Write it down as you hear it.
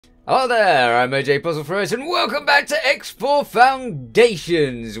Hello there, I'm AJ PuzzleFerret, and welcome back to X4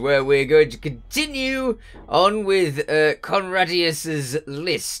 Foundations, where we're going to continue on with Conradius's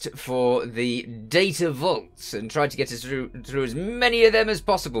list for the data vaults and try to get us through as many of them as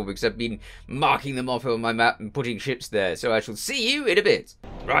possible, because I've been marking them off on my map and putting ships there, so I shall see you in a bit.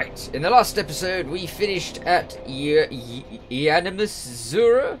 Right, in the last episode we finished at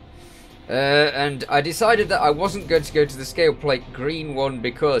Zura. And I decided that I wasn't going to go to the scale plate green one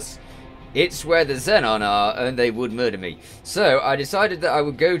because it's where the Xenon are and they would murder me. So I decided that I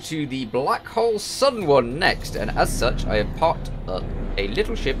would go to the black hole sun one next, and as such I have parked up a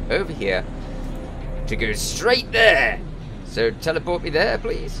little ship over here to go straight there. So teleport me there,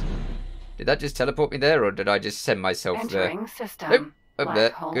 please. Did that just teleport me there, or did I just send myself there? Entering system. Nope, up Black there.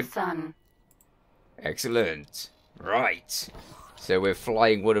 hole Good. sun. Excellent. Right. So we're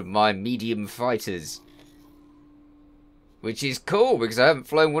flying one of my medium fighters, which is cool because I haven't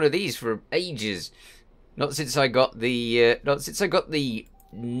flown one of these for ages. Not since I got the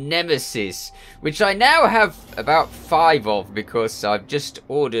Nemesis, which I now have about 5 of because I've just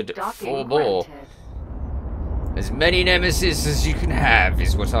ordered Docking 4 more. granted. As many Nemesis as you can have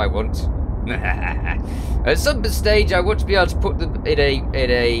is what I want. At some stage, I want to be able to put them in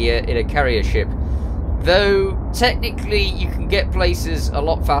a carrier ship. Though, technically, you can get places a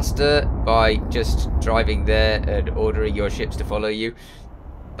lot faster by just driving there and ordering your ships to follow you.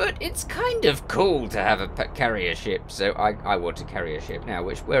 But it's kind of cool to have a carrier ship, so I want a carrier ship. Now,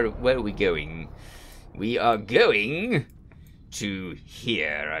 where are we going? We are going to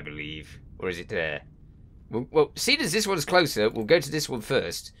here, I believe. Or is it there? Well, seeing as this one's closer, we'll go to this one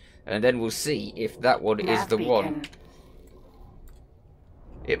first, and then we'll see if that one is the one.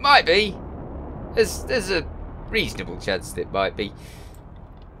 It might be. There's a reasonable chance that it might be.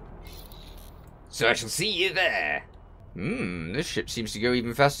 So I shall see you there. This ship seems to go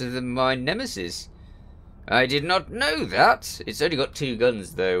even faster than my Nemesis. I did not know that. It's only got 2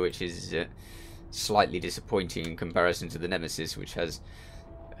 guns though, which is slightly disappointing in comparison to the Nemesis, which has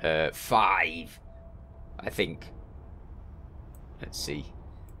 5, I think. Let's see.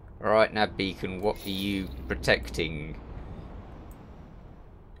 Alright, nav beacon, what are you protecting?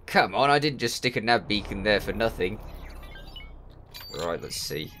 Come on, I didn't just stick a nav beacon there for nothing. Right, let's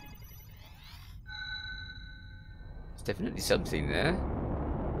see. There's definitely something there.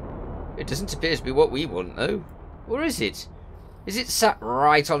 It doesn't appear to be what we want, though. Or is it? Is it sat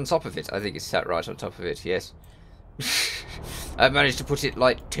right on top of it? I think it's sat right on top of it, yes. I've managed to put it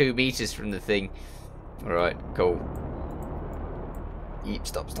like 2 meters from the thing. Alright, cool. Yeep,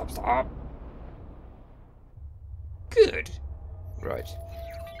 stop. Good. Right.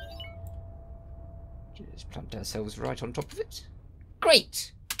 Just plant ourselves right on top of it.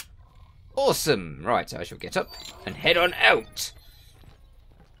 Great! Awesome! Right, I shall get up and head on out.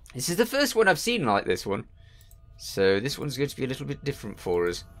 This is the first one I've seen like this one. So this one's going to be a little bit different for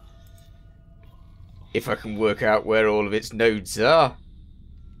us. If I can work out where all of its nodes are.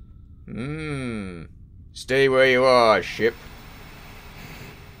 Stay where you are, ship.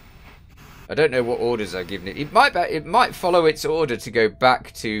 I don't know what orders I've given it. It might follow its order to go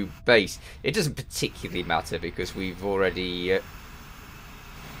back to base. It doesn't particularly matter because we've already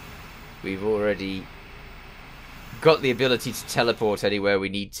got the ability to teleport anywhere we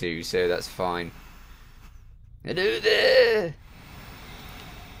need to, so that's fine. Hello there.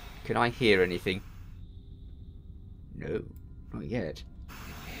 Can I hear anything? No, not yet.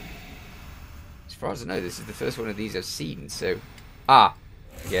 As far as I know, this is the first one of these I've seen, so...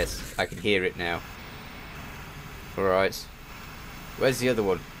 Yes, I can hear it now. Alright. Where's the other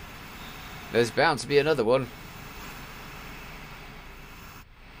one? There's bound to be another one.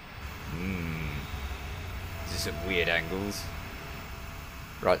 These are some weird angles.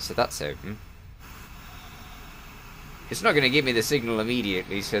 Right, so that's open. It's not going to give me the signal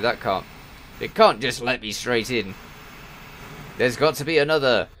immediately, so that can't... It can't just let me straight in. There's got to be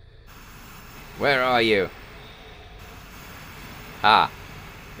another. Where are you?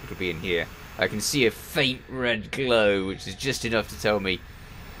 It'll be in here. I can see a faint red glow, which is just enough to tell me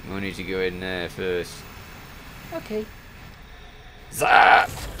I need to go in there first. Okay. Zap!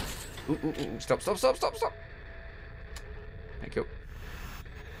 Ooh. Stop. Thank you.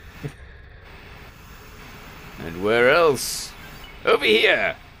 And where else? Over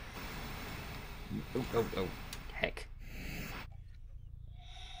here! Oh. Heck.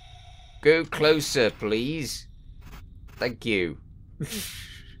 Go closer, please. Thank you.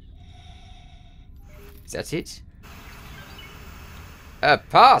 Is that it? A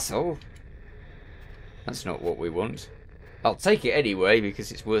parcel? That's not what we want. I'll take it anyway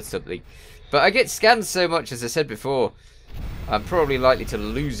because it's worth something. But I get scanned so much, as I said before. I'm probably likely to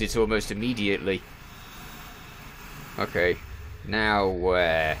lose it almost immediately. Okay, now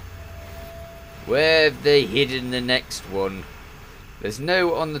where? Where have they hidden the next one? There's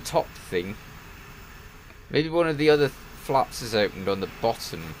no on the top thing. Maybe one of the other flaps is opened on the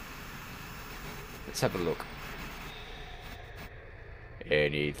bottom. Let's have a look.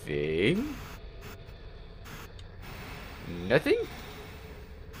 Anything? Nothing?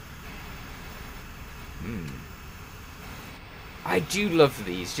 I do love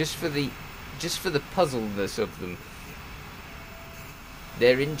these, just for the puzzleness of them.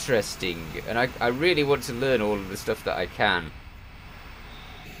 They're interesting, and I really want to learn all of the stuff that I can.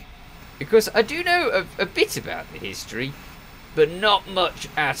 Because I do know a bit about the history, but not much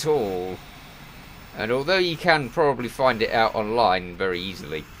at all. And although you can probably find it out online very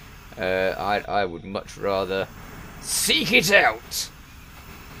easily, I would much rather seek it out.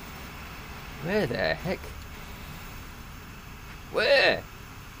 Where the heck? Where?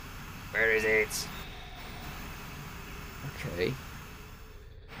 Where is it? Okay.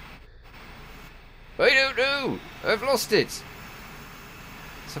 I don't know. I've lost it.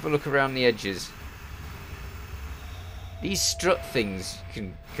 Let's have a look around the edges. These strut things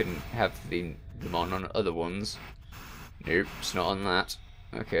can have them on other ones. Nope, it's not on that.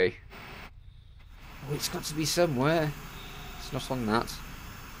 Okay. Oh, it's got to be somewhere. It's not on that.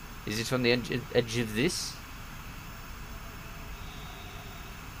 Is it on the edge of this?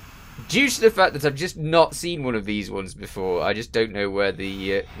 Due to the fact that I've just not seen one of these ones before, I just don't know where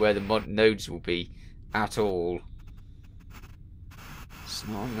the nodes will be at all. It's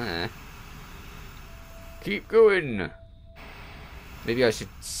not on there. Keep going. Maybe I should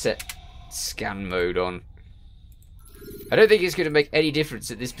set scan mode on. I don't think it's going to make any difference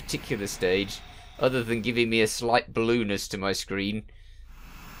at this particular stage, other than giving me a slight blueness to my screen.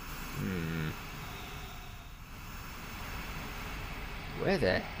 Where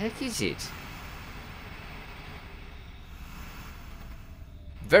the heck is it?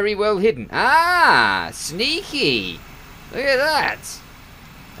 Very well hidden. Ah! Sneaky! Look at that!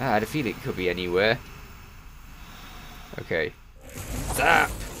 I had a feeling it could be anywhere. Okay. Zap!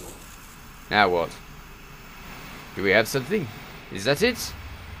 Now what? Do we have something? Is that it?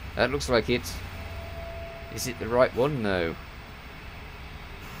 That looks like it. Is it the right one? No.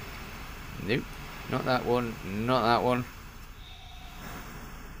 Nope. Not that one. Not that one.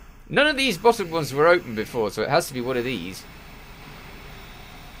 None of these bottom ones were open before, so it has to be one of these.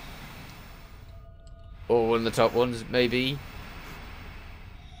 Or one of the top ones, maybe.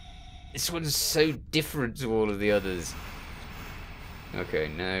 This one's so different to all of the others. Okay,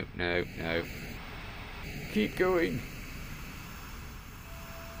 no, no, no. Keep going.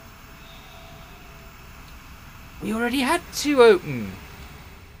 We already had two open.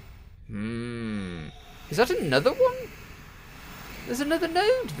 Is that another one? There's another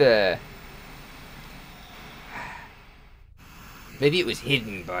node there. Maybe it was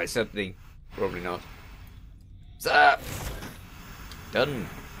hidden by something. Probably not. Zap! Done.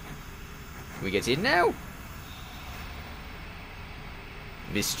 Can we get in now?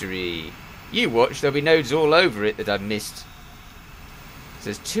 Mystery. You watch, there'll be nodes all over it that I've missed. So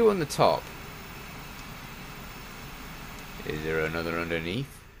there's two on the top. Is there another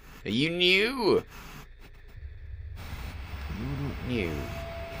underneath? Are you new? You're not new.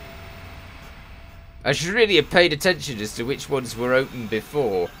 I should really have paid attention as to which ones were open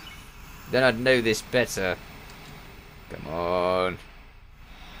before. Then I'd know this better. Come on.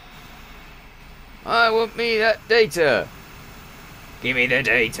 I want me that data. Give me the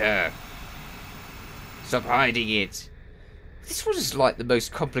data. Stop hiding it. This one is like the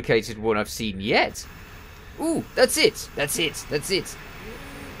most complicated one I've seen yet. Ooh, that's it. That's it. That's it.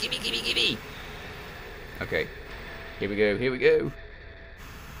 Gimme, gimme, gimme. Okay. Here we go. Here we go.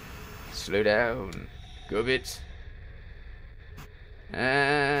 Slow down. Go a bit.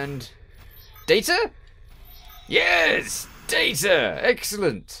 And... data? Yes! Data!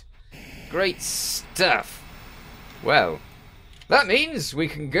 Excellent! Great stuff. Well, that means we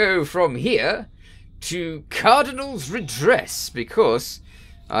can go from here to Cardinal's Redress, because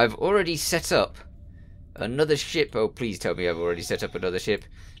I've already set up another ship. Oh, please tell me I've already set up another ship.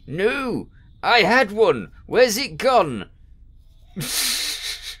 No! I had one! Where's it gone?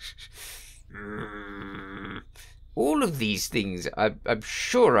 All of these things, I'm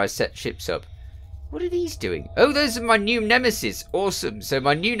sure I set ships up. What are these doing? Oh, those are my new nemesis. Awesome. So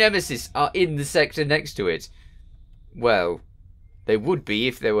my new nemesis are in the sector next to it. Well, they would be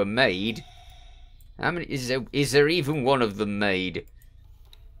if they were made. How many is there even one of them made?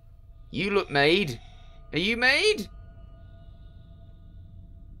 You look made. Are you made?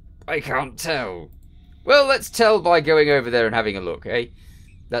 I can't tell. Well, let's tell by going over there and having a look, eh?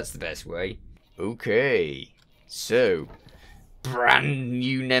 That's the best way. Okay. So, brand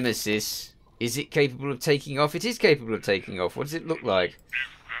new Nemesis. Is it capable of taking off? It is capable of taking off. What does it look like?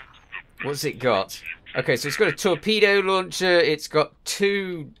 What's it got? Okay, so it's got a torpedo launcher. It's got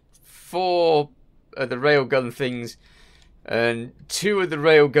 4 of the railgun things. And 2 of the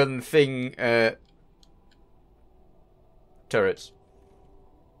railgun thing turrets.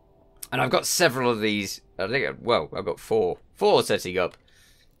 And I've got several of these. I think, well, I've got 4 setting up.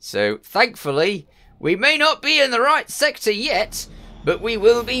 So, thankfully, we may not be in the right sector yet, but we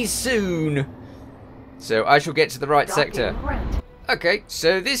will be soon. So, I shall get to the right sector. Okay,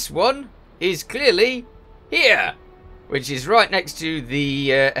 so this one is clearly here, which is right next to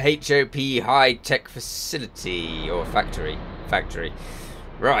the HOP high-tech facility, or factory.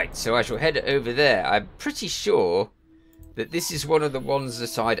 Right, so I shall head over there. I'm pretty sure that this is one of the ones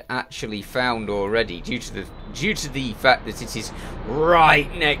that I'd actually found already, due to the fact that it is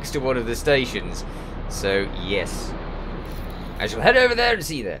right next to one of the stations. So yes, I shall head over there and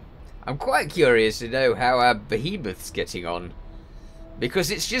see there. I'm quite curious to know how our behemoth's getting on,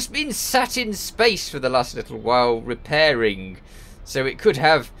 because it's just been sat in space for the last little while repairing. So it could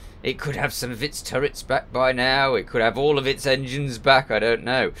have some of its turrets back by now. It could have all of its engines back. I don't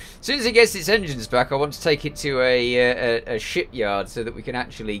know. As soon as it gets its engines back, I want to take it to a shipyard so that we can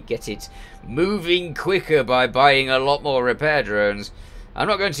actually get it moving quicker by buying a lot more repair drones. I'm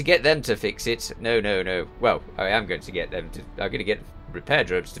not going to get them to fix it. No. Well, I am going to get them to. I'm going to get repair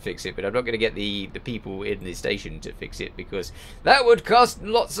drones to fix it, but I'm not going to get the people in the station to fix it, because that would cost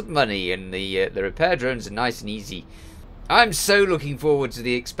lots of money, and the repair drones are nice and easy. I'm so looking forward to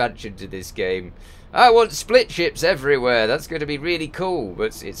the expansion to this game. I want split ships everywhere. That's going to be really cool,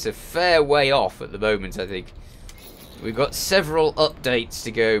 but it's a fair way off at the moment, I think. We've got several updates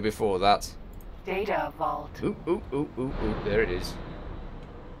to go before that. Data vault. Ooh, there it is.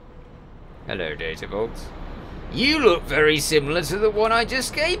 Hello, Data Vault. You look very similar to the one I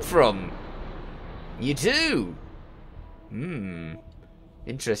just came from. You do.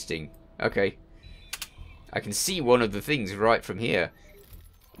 Interesting. Okay. I can see one of the things right from here.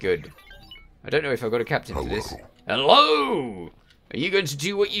 Good. I don't know if I've got a captain for this. Hello! Are you going to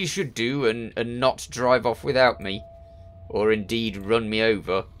do what you should do and not drive off without me? Or indeed run me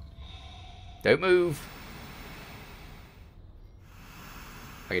over? Don't move.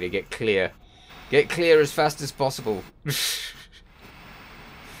 I'm going to get clear. Get clear as fast as possible.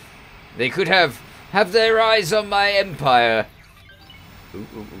 They could have their eyes on my empire. Ooh,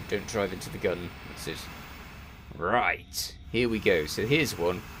 don't drive into the gun. That's it. Right. Here we go. So here's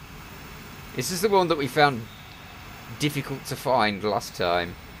one. This is the one that we found difficult to find last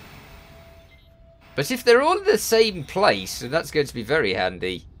time. But if they're all in the same place, then that's going to be very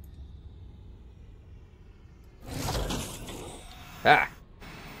handy. Ah!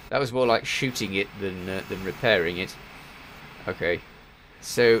 That was more like shooting it than repairing it. Okay.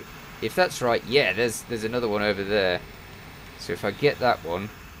 So, if that's right, yeah, there's another one over there. So if I get that one,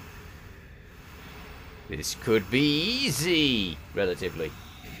 this could be easy, relatively.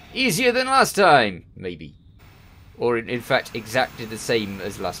 Easier than last time, maybe. Or in fact, exactly the same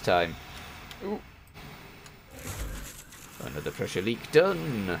as last time. Ooh. Another pressure leak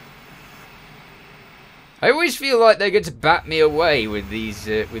done. I always feel like they're going to bat me away with these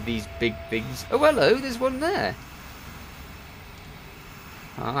big things. Oh, hello, there's one there.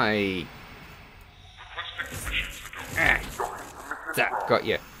 Hi. That got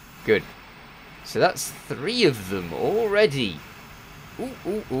you. Good. So that's 3 of them already.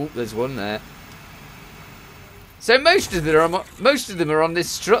 Ooh, there's one there. So most of them are on this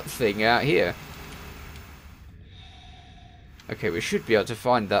strut thing out here. Okay, we should be able to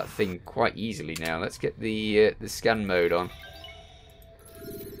find that thing quite easily now. Let's get the scan mode on.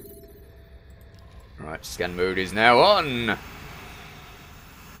 Right, scan mode is now on.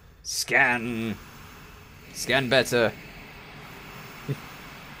 Scan. Scan better.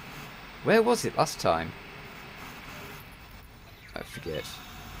 Where was it last time? I forget.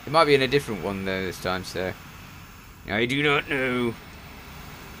 It might be in a different one though this time, so I do not know.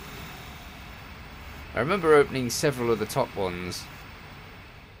 I remember opening several of the top ones.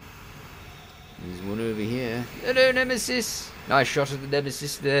 There's one over here. Hello, Nemesis! Nice shot of the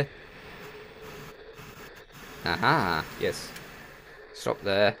Nemesis there. Aha! Yes. Stop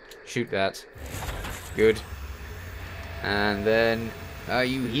there. Shoot that. Good. And then, are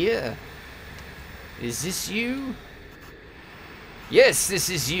you here? Is this you? Yes, this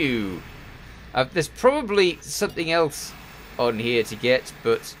is you! There's probably something else on here to get,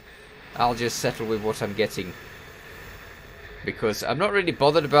 but I'll just settle with what I'm getting. because I'm not really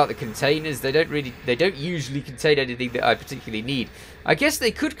bothered about the containers. They don't usually contain anything that I particularly need. I guess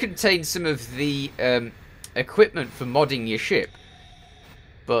they could contain some of the equipment for modding your ship,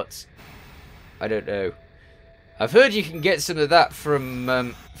 but I don't know. I've heard you can get some of that from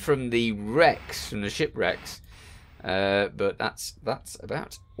the wrecks, from the shipwrecks, but that's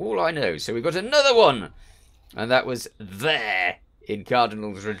about all I know. So we've got another one, and that was there in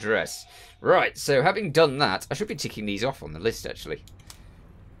Cardinal's Redress. Right, so having done that, I should be ticking these off on the list, actually.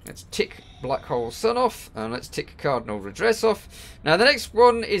 Let's tick Black Hole Sun off, and let's tick Cardinal Redress off. Now, the next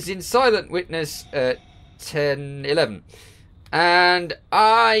one is in Silent Witness 1011. And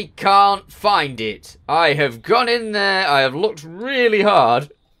I can't find it. I have gone in there, I have looked really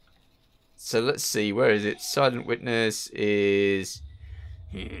hard. So let's see, where is it? Silent Witness is...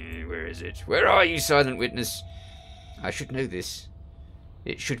 where is it? Where are you, Silent Witness? I should know this.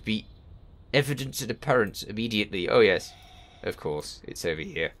 It should be evident and apparent immediately. Oh yes, of course, it's over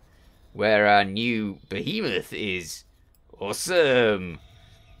here. Where our new behemoth is. Awesome.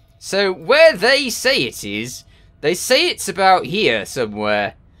 So where they say it is, they say it's about here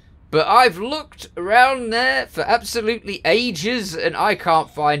somewhere. But I've looked around there for absolutely ages and I can't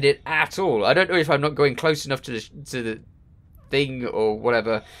find it at all. I don't know if I'm not going close enough to the thing or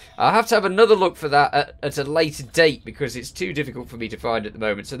whatever. I'll have to have another look for that at a later date because it's too difficult for me to find at the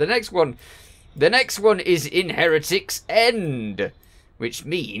moment. So the next one is in Heretic's End, which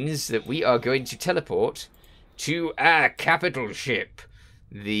means that we are going to teleport to our capital ship,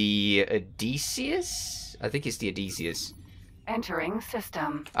 the Odysseus. I think it's the Odysseus. Entering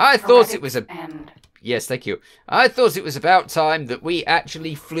system. I thought it was a... End. Yes, thank you. I thought it was about time that we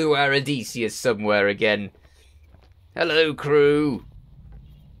actually flew our Odysseus somewhere again. Hello, crew.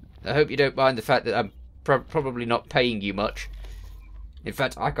 I hope you don't mind the fact that I'm probably not paying you much. In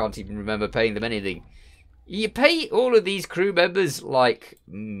fact, I can't even remember paying them anything. You pay all of these crew members like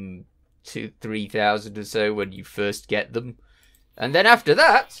 2,000-3,000 or so when you first get them. And then after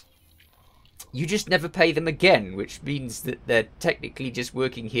that, you just never pay them again, which means that they're technically just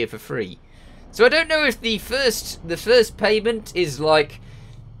working here for free. So I don't know if the first payment is like,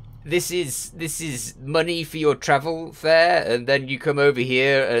 this is money for your travel fare, and then you come over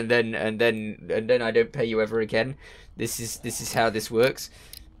here, and then I don't pay you ever again. This is how this works.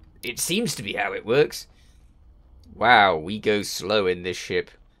 It seems to be how it works. Wow, we go slow in this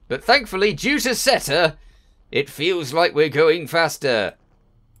ship, but thankfully, due to Seta, it feels like we're going faster.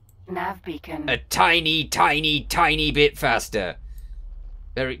 Nav beacon. A tiny, tiny, tiny bit faster.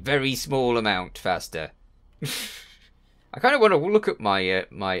 Very, very small amount faster. I kind of want to look at my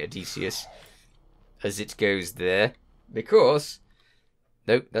my Odysseus as it goes there, because...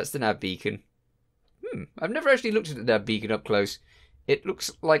 Nope, that's the nav beacon. I've never actually looked at the nav beacon up close. It looks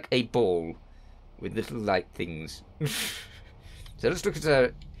like a ball with little light things. So let's look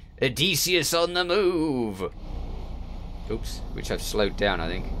at Odysseus on the move. Oops, which I've slowed down, I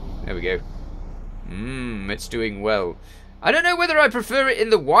think. There we go. It's doing well. I don't know whether I prefer it in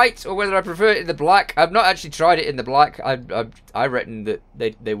the white or whether I prefer it in the black. I've not actually tried it in the black. I reckon that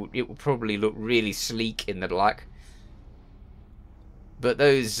it will probably look really sleek in the black. But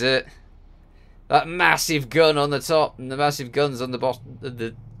those that massive gun on the top and the massive guns on the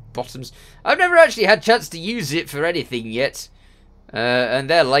bottoms. I've never actually had a chance to use it for anything yet. And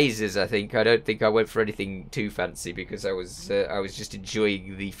they're lasers, I think. I don't think I went for anything too fancy because I was just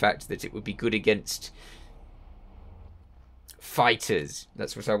enjoying the fact that it would be good against fighters.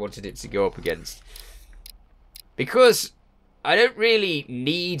 That's what I wanted it to go up against. Because I don't really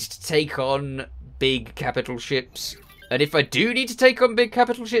need to take on big capital ships. And if I do need to take on big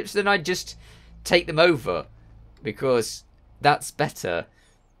capital ships, then I just take them over. Because that's better.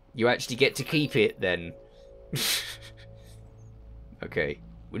 You actually get to keep it then. Okay,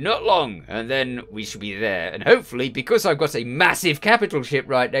 we're not long, and then we should be there. And hopefully, because I've got a massive capital ship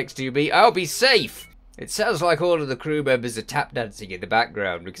right next to me, I'll be safe. It sounds like all of the crew members are tap dancing in the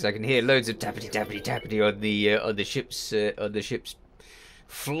background because I can hear loads of tappity tappity tappity on the ship's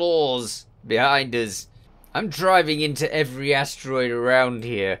floors behind us. I'm driving into every asteroid around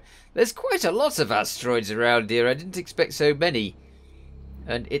here. There's quite a lot of asteroids around here. I didn't expect so many,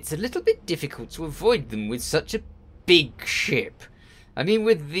 and it's a little bit difficult to avoid them with such a big ship. I mean,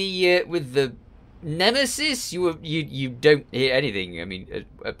 with the Nemesis, you don't hear anything. I mean,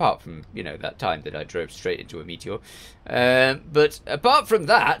 apart from, you know, that time that I drove straight into a meteor. But apart from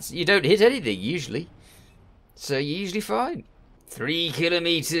that, you don't hit anything usually. So you're usually fine. 3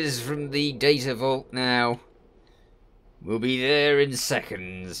 kilometers from the data vault now. We'll be there in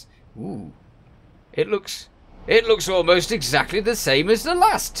seconds. Ooh, it looks almost exactly the same as the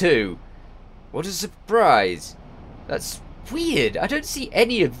last two. What a surprise! That's Weird. I don't see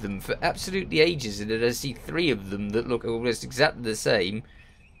any of them for absolutely ages, and then I see 3 of them that look almost exactly the same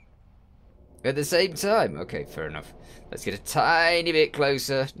at the same time. Okay, fair enough. Let's get a tiny bit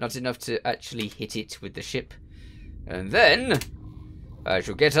closer. Not enough to actually hit it with the ship. And then I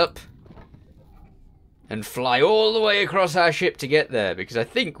shall get up and fly all the way across our ship to get there. Because I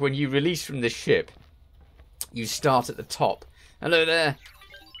think when you release from the ship, you start at the top. Hello there.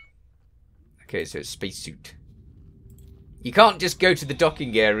 Okay, so it's spacesuit. You can't just go to the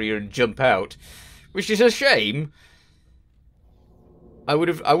docking area and jump out, which is a shame. I would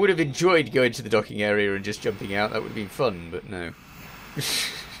have enjoyed going to the docking area and just jumping out. That would have been fun, but no.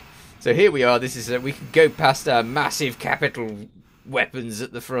 So here we are. This is we can go past our massive capital weapons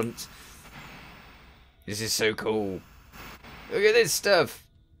at the front. This is so cool. Look at this stuff.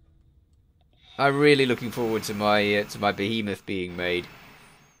 I'm really looking forward to my behemoth being made.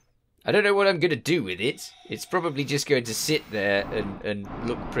 I don't know what I'm going to do with it. It's probably just going to sit there and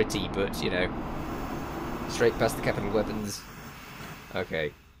look pretty, but, you know. Straight past the capital weapons.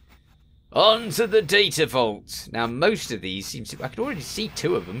 Okay. On to the data vault. Now, most of these seem to... I can already see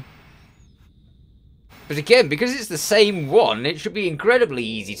 2 of them. But again, because it's the same one, it should be incredibly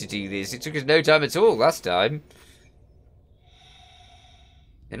easy to do this. It took us no time at all last time.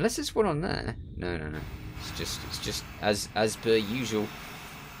 Unless there's one on there. No. It's just as per usual.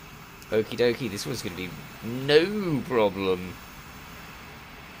 Okie dokie, this one's going to be no problem.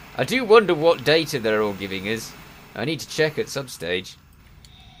 I do wonder what data they're all giving us. I need to check at some stage.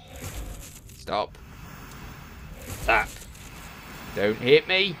 Stop. Zap. Don't hit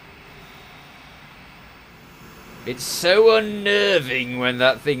me. It's so unnerving when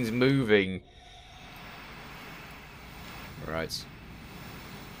that thing's moving. Right.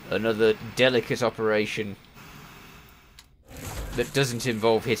 Another delicate operation that doesn't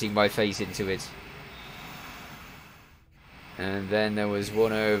involve hitting my face into it. And then there was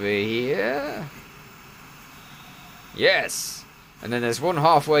one over here. Yes! And then there's one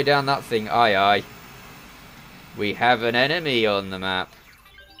halfway down that thing. Aye, aye. We have an enemy on the map.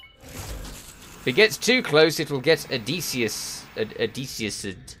 If it gets too close, it will get Odysseused.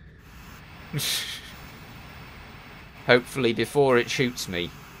 Hopefully before it shoots me.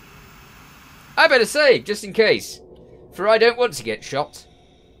 I better save, just in case. For I don't want to get shot.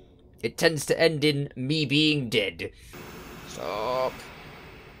 It tends to end in me being dead. Stop.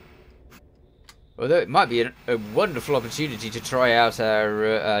 Although it might be a wonderful opportunity to try out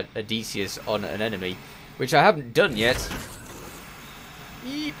our Odysseus on an enemy, which I haven't done yet.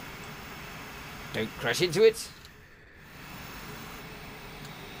 Yeep. Don't crash into it.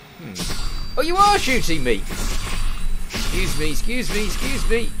 Oh, you are shooting me! Excuse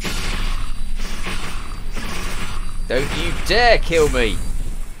me. Don't you dare kill me!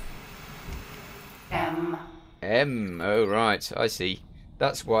 M. Oh, right. I see.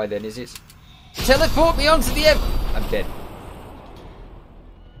 That's why then, is it? Teleport me onto the M! I'm dead.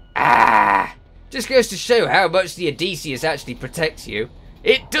 Ah! Just goes to show how much the Odysseus actually protects you.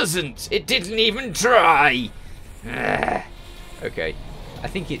 It doesn't! It didn't even try! Ah. Okay. I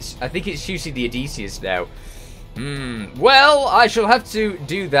think it's shooting the Odysseus now. Well, I shall have to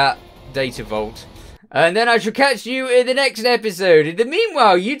do that data vault. And then I shall catch you in the next episode. In the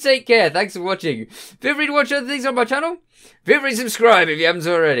meanwhile, you take care. Thanks for watching. Feel free to watch other things on my channel. Feel free to subscribe if you haven't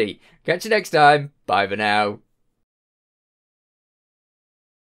already. Catch you next time. Bye for now.